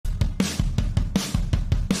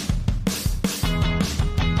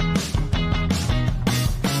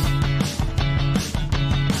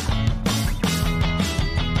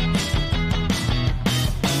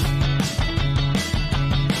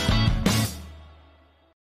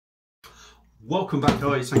Welcome back,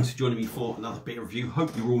 guys. Thanks for joining me for another beer review.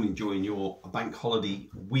 Hope you're all enjoying your bank holiday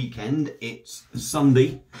weekend. It's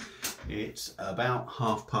Sunday. It's about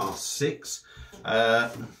 6:30.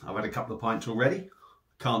 I've had a couple of pints already.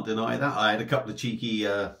 Can't deny that. I had a couple of cheeky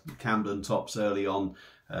Camden tops early on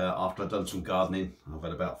after I'd done some gardening. I've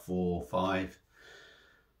had about 4, 5,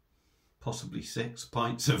 possibly 6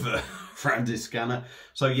 pints of Franciscana.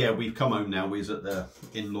 So yeah, we've come home now. We was at the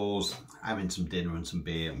in-laws having some dinner and some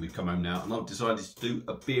beer, and we've come home now, and I've decided to do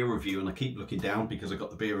a beer review. And I keep looking down because I've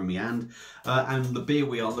got the beer in my hand, and the beer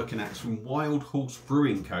we are looking at is from Wild Horse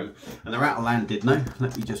Brewing Co. and they're out of Llandudno.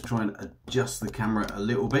 Let me just try and adjust the camera a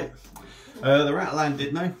little bit. They're out of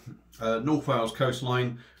Llandudno, North Wales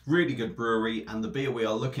coastline. Really good brewery, and the beer we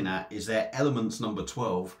are looking at is their Elements number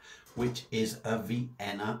 12, which is a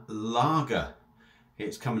Vienna lager.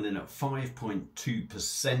 It's coming in at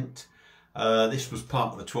 5.2%. This was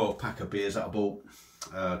part of the 12 pack of beers that I bought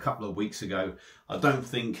a couple of weeks ago. I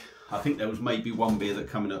think there was maybe one beer that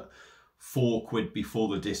came in at £4 before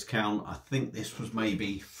the discount. I think this was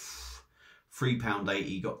maybe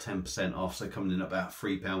 £3.80, got 10% off, so coming in at about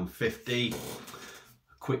 £3.50. A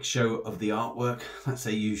quick show of the artwork. That's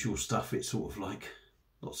their usual stuff. It's sort of like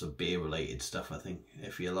lots of beer related stuff, I think,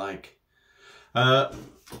 if you like.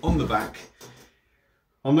 On the back,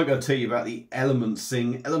 I'm not going to tell you about the Elements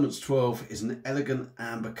thing. Elements 12 is an elegant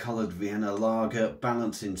amber coloured Vienna lager,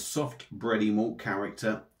 balancing soft bready malt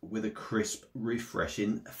character with a crisp,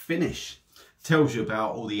 refreshing finish. Tells you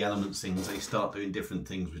about all the Elements things. They start doing different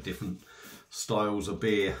things with different styles of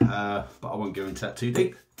beer, but I won't go into that too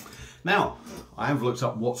deep. Now, I have looked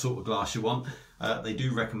up what sort of glass you want. They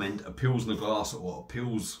do recommend a Pilsner glass or a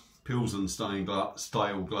Pilsen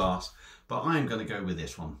style glass, but I am going to go with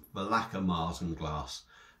this one, the Lacquer Marzen glass,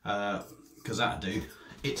 because that'll do.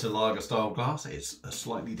 It's a lager style glass. It's a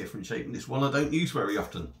slightly different shape than this one I don't use very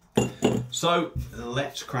often. So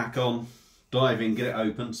let's crack on, dive in, get it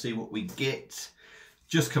open, see what we get.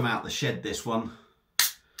 Just come out the shed, this one.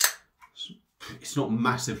 It's not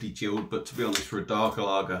massively chilled, but to be honest, for a darker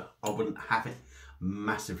lager, I wouldn't have it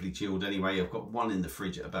massively chilled anyway. I've got one in the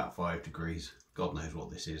fridge at about 5 degrees. God knows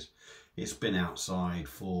what this is. It's been outside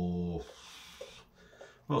for,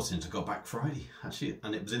 well, since I got back Friday, actually,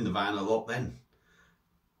 and it was in the van a lot then.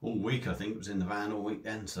 All week, I think it was in the van all week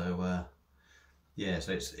then. So yeah,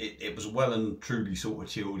 so it was well and truly sort of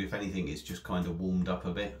chilled. If anything, it's just kind of warmed up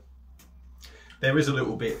a bit. There is a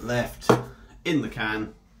little bit left in the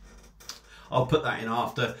can. I'll put that in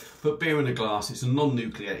after. But beer in a glass, it's a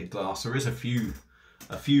non-nucleated glass. There is a few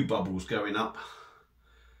bubbles going up.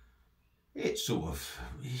 It's sort of,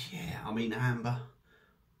 yeah, I mean, amber.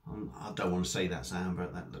 I don't want to say that's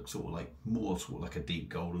amber. That looks sort of like more sort of like a deep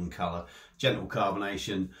golden colour. Gentle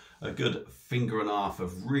carbonation, a good finger and a half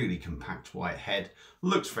of really compact white head.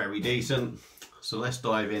 Looks very decent. So let's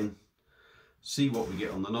dive in, see what we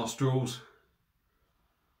get on the nostrils.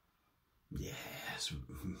 Yeah.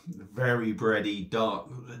 Very bready,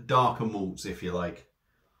 darker malts, if you like.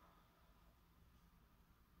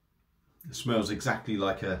 It smells exactly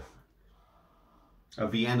like a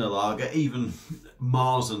Vienna lager, even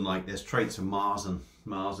Marzen, like there's traits of Marzen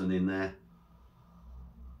in there.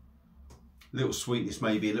 Little sweetness,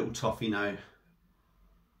 maybe a little toffee note,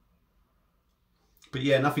 but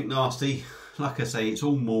yeah, nothing nasty. Like I say, it's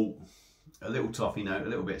all malt, a little toffee note, a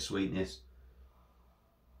little bit of sweetness.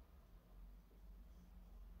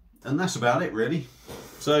 And that's about it, really.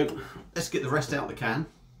 So let's get the rest out of the can.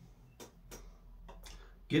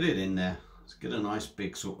 Get it in there. Let's get a nice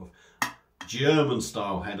big sort of German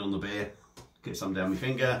style head on the beer. Get some down my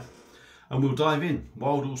finger. And we'll dive in.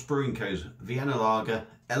 Wild Horse Brewing Co.'s Vienna Lager,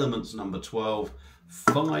 Elements number 12,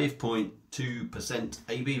 5.2%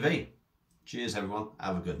 ABV. Cheers, everyone.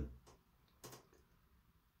 Have a good one.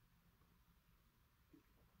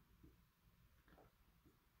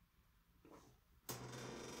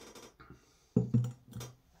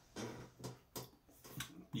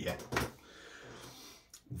 Yeah,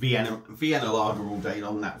 Vienna lager all day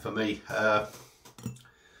long, that for me. I'm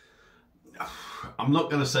not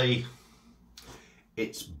going to say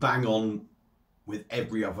it's bang on with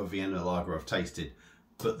every other Vienna lager I've tasted,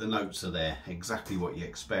 but the notes are there, exactly what you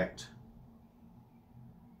expect.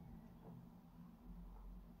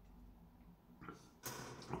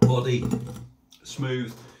 Body,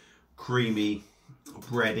 smooth, creamy,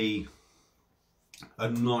 bready, a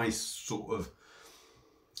nice sort of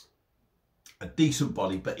a decent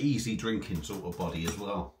body, but easy drinking sort of body as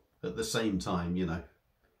well at the same time, you know.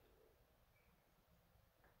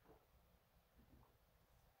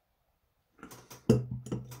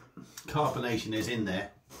 Carbonation is in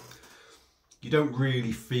there. You don't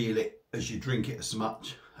really feel it as you drink it as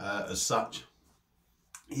much, as such.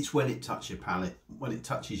 It's when it touches your palate, and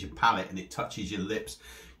it touches your lips,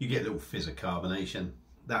 you get a little fizz of carbonation.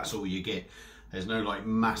 That's all you get. There's no like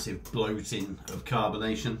massive bloating of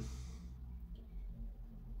carbonation.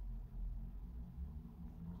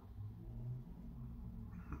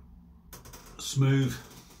 Smooth,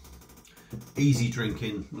 easy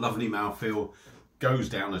drinking, lovely mouthfeel, goes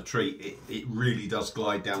down a treat. It really does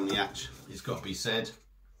glide down the hatch, it's got to be said.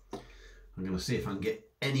 I'm going to see if I can get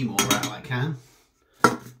any more out of that can,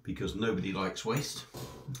 because nobody likes waste.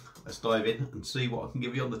 Let's dive in and see what I can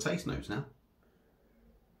give you on the taste notes now.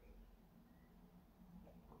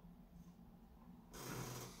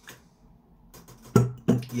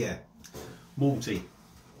 Yeah, malty.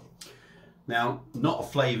 Now, not a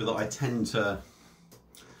flavour that I tend to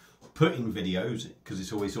put in videos because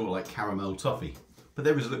it's always sort of like caramel toffee, but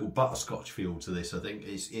there is a little butterscotch feel to this. I think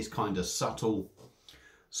it's kind of subtle,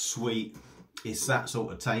 sweet. It's that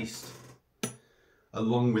sort of taste,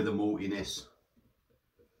 along with the maltiness.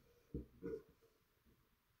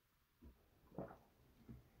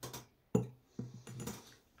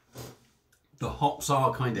 The hops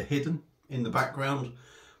are kind of hidden in the background,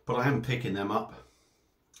 but I am picking them up.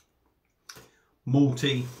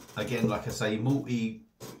 Malty, again, like I say, malty,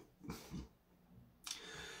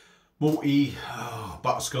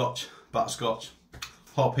 butterscotch,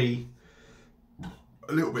 hoppy,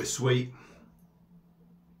 a little bit sweet.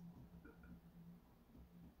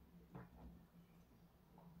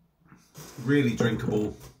 Really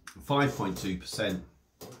drinkable, 5.2%.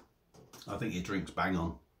 I think it drinks bang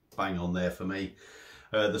on there for me.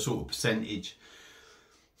 The sort of percentage,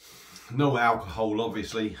 no alcohol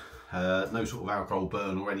obviously, no sort of alcohol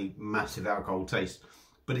burn or any massive alcohol taste,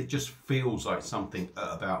 but it just feels like something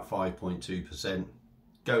at about 5.2%.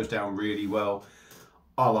 Goes down really well.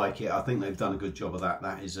 I like it. I think they've done a good job of that.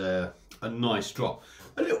 That is a nice drop.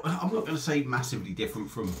 I'm not going to say massively different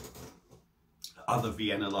from other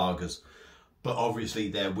Vienna lagers, but obviously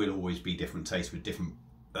there will always be different tastes with different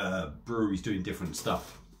breweries doing different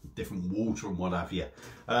stuff, different water and what have you.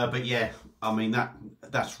 But yeah, I mean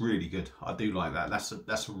that's really good. I do like that.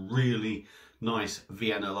 That's a really nice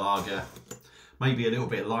Vienna lager. Maybe a little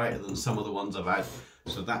bit lighter than some of the ones I've had,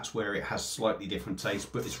 so that's where it has slightly different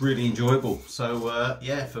taste, but it's really enjoyable. So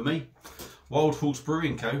yeah, for me, Wild Horse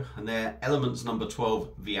Brewing Co. and their Elements number 12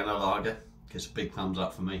 Vienna lager gets a big thumbs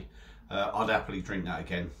up for me. I'd happily drink that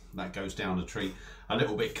again. That goes down a treat. A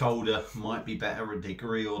little bit colder might be better, a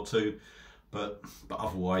degree or two, but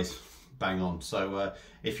otherwise bang on. So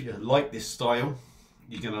if you like this style,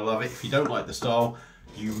 you're going to love it. If you don't like the style,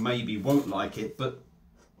 you maybe won't like it, but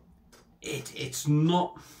it's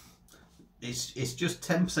not, it's just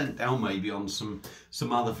 10% down maybe on some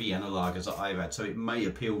other Vienna lagers that I've had, so it may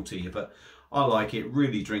appeal to you, but I like it.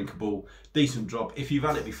 Really drinkable, decent drop. If you've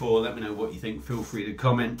had it before, let me know what you think. Feel free to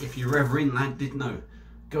comment. If you're ever in Llandudno,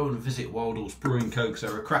 go and visit Wild Horse Brewing Co. because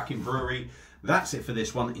they're a cracking brewery. That's it for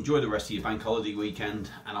this one. Enjoy the rest of your bank holiday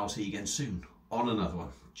weekend, and I'll see you again soon on another one.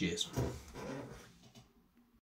 Cheers.